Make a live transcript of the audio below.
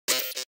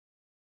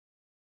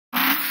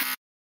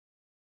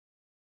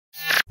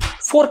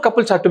4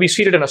 couples have to be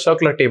seated in a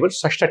circular table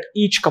such that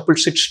each couple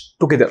sits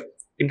together.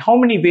 In how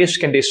many ways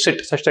can they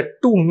sit such that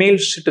 2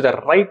 males sit to the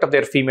right of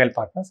their female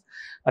partners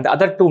and the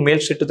other 2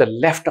 males sit to the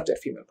left of their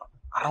female partner?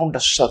 Around a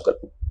circle.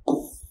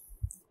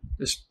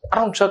 This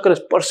around circle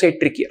is per se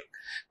trickier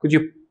because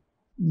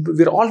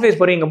we're always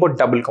worrying about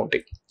double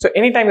counting. So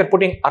anytime you're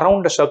putting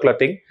around a circular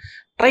thing,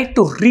 try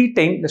to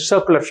retain the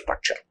circular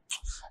structure.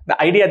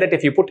 The idea that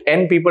if you put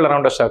n people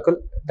around a circle,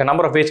 the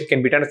number of ways it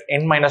can be done is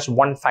n minus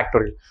 1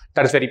 factorial.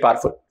 That is very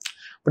powerful.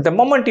 But the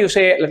moment you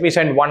say, let me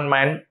send 1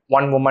 man,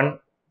 1 woman,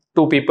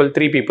 2 people,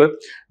 3 people,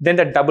 then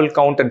the double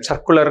count and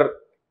circular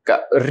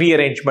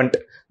rearrangement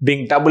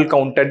being double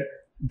counted,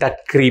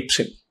 that creeps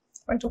in.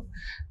 Right? So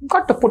you've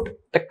got to put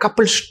the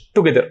couples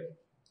together.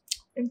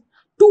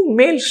 2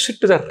 males sit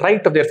to the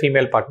right of their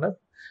female partner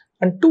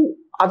and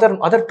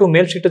other 2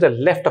 males sit to the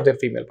left of their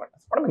female partner.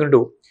 What am I going to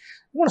do?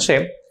 I'm going to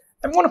say,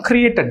 I'm going to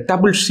create a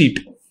double seat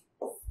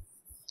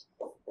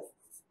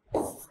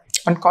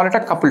and call it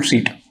a couple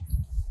seat.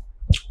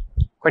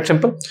 Quite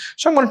simple.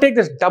 So I'm going to take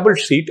this double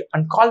seat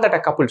and call that a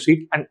couple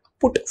seat and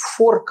put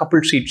 4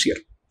 couple seats here.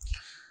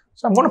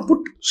 So I'm going to put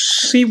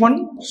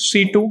C1,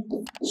 C2,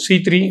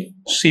 C3,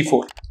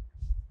 C4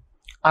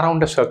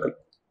 around a circle.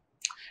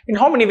 In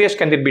how many ways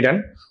can it be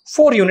done?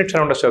 4 units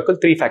around a circle,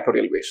 3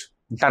 factorial ways.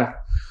 Done.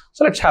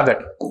 So let's have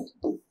that.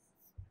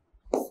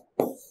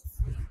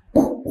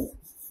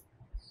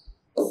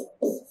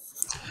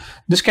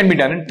 This can be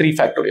done in 3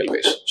 factorial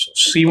ways. So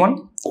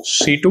C1,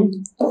 C2,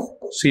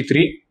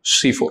 C3,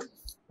 C4.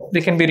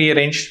 They can be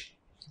rearranged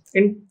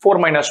in 4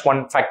 minus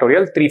 1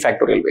 factorial, 3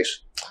 factorial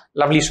ways.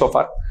 Lovely so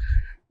far.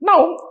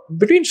 Now,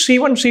 between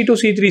C1, C2,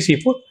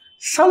 C3, C4,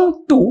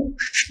 some 2,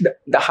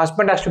 the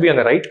husband has to be on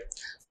the right,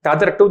 the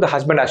other 2, the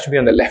husband has to be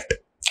on the left.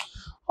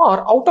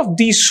 Or out of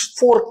these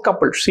 4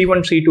 couples,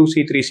 C1, C2,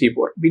 C3,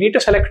 C4, we need to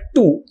select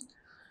 2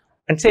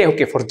 and say,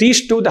 okay, for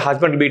these 2, the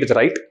husband will be to the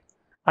right,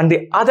 and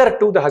the other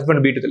 2, the husband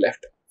will be to the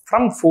left.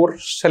 From 4,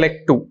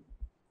 select 2,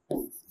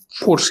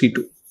 4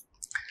 C2.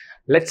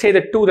 Let's say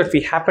the 2 that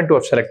we happen to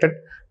have selected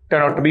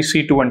turn out to be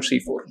C2 and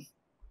C4.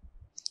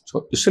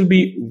 So this will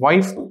be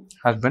wife,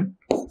 husband,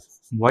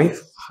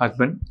 wife,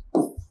 husband,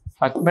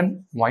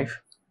 husband,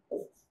 wife,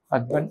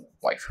 husband,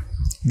 wife.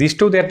 These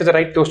 2 they are to the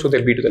right, those 2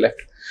 they'll be to the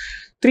left.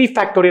 3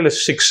 factorial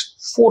is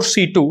 6.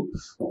 4C2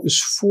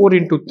 is 4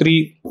 into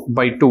 3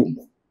 by 2,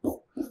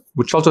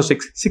 which is also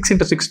 6. 6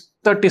 into 6,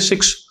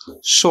 36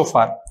 so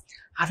far.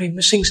 Are we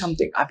missing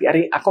something? Are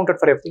we accounted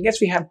for everything? Yes,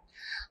 we have.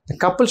 The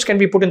couples can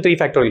be put in 3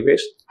 factorial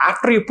ways.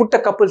 After you put the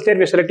couples there,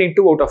 we're selecting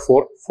 2 out of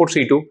 4,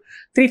 4C2.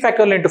 3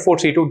 factorial into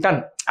 4C2,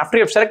 done. After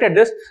you have selected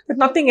this, there's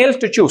nothing else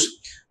to choose.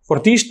 For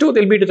these 2,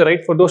 they'll be to the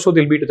right. For those 2,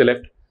 they'll be to the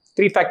left.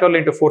 3 factorial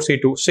into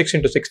 4C2, 6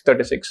 into 6,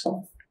 36.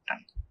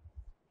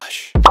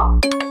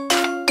 Done.